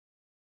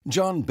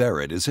John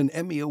Barrett is an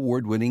Emmy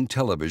Award-winning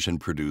television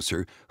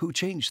producer who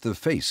changed the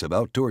face of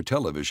outdoor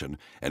television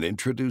and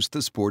introduced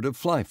the sport of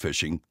fly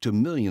fishing to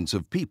millions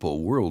of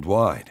people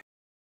worldwide.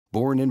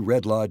 Born in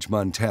Red Lodge,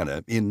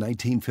 Montana in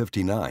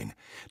 1959,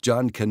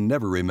 John can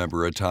never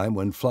remember a time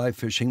when fly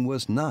fishing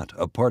was not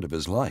a part of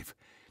his life,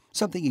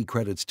 something he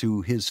credits to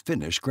his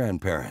Finnish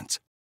grandparents.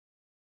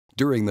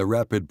 During the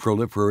rapid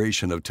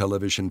proliferation of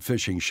television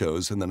fishing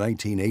shows in the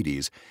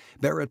 1980s,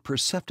 Barrett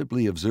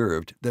perceptibly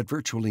observed that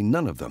virtually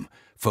none of them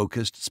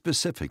focused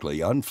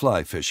specifically on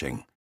fly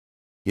fishing.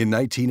 In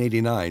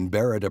 1989,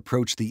 Barrett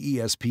approached the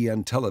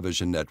ESPN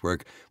television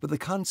network with the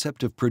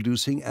concept of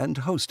producing and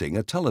hosting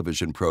a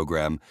television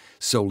program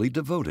solely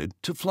devoted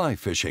to fly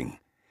fishing.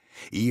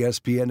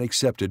 ESPN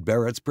accepted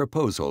Barrett's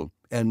proposal,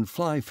 and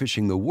Fly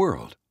Fishing the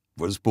World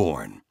was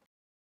born.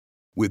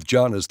 With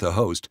John as the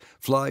host,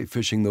 Fly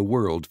Fishing the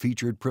World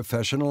featured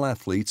professional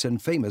athletes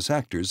and famous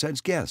actors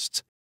as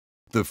guests.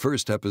 The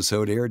first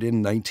episode aired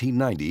in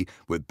 1990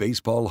 with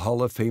Baseball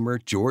Hall of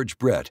Famer George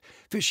Brett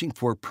fishing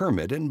for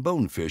permit and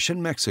bonefish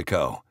in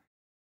Mexico.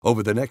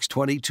 Over the next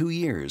 22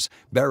 years,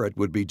 Barrett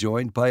would be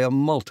joined by a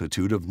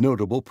multitude of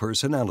notable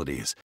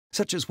personalities,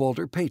 such as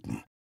Walter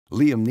Payton,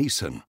 Liam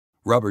Neeson,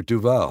 Robert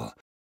Duvall,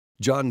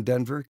 John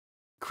Denver,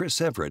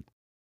 Chris Everett,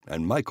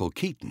 and Michael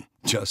Keaton,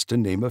 just to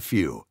name a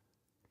few.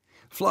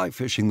 Fly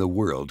Fishing the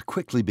World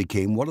quickly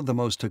became one of the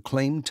most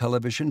acclaimed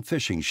television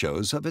fishing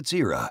shows of its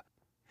era.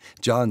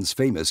 John's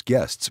famous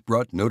guests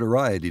brought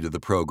notoriety to the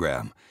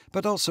program,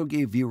 but also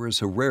gave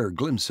viewers a rare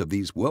glimpse of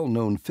these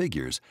well-known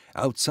figures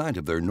outside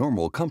of their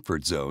normal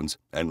comfort zones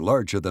and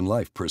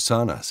larger-than-life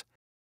personas.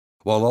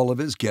 While all of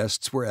his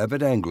guests were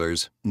avid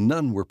anglers,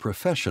 none were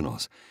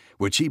professionals,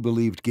 which he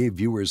believed gave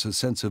viewers a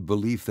sense of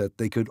belief that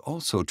they could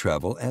also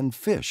travel and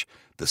fish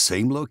the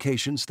same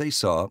locations they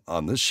saw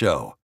on the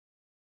show.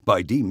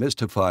 By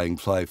demystifying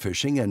fly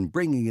fishing and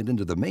bringing it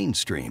into the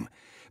mainstream,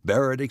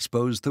 Barrett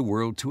exposed the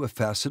world to a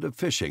facet of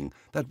fishing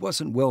that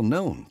wasn't well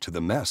known to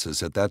the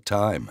masses at that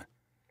time.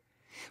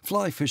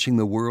 Fly Fishing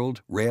the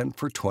World ran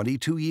for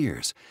 22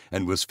 years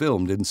and was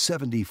filmed in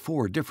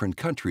 74 different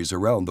countries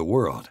around the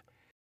world.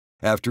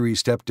 After he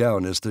stepped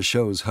down as the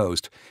show's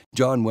host,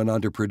 John went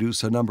on to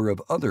produce a number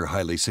of other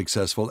highly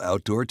successful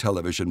outdoor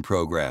television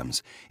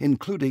programs,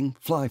 including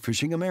Fly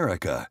Fishing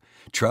America,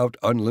 Trout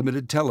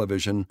Unlimited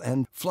Television,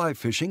 and Fly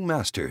Fishing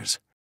Masters.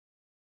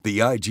 The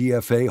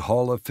IGFA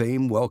Hall of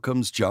Fame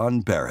welcomes John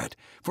Barrett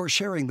for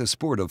sharing the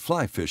sport of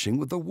fly fishing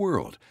with the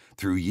world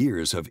through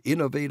years of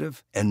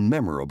innovative and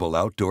memorable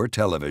outdoor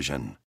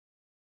television.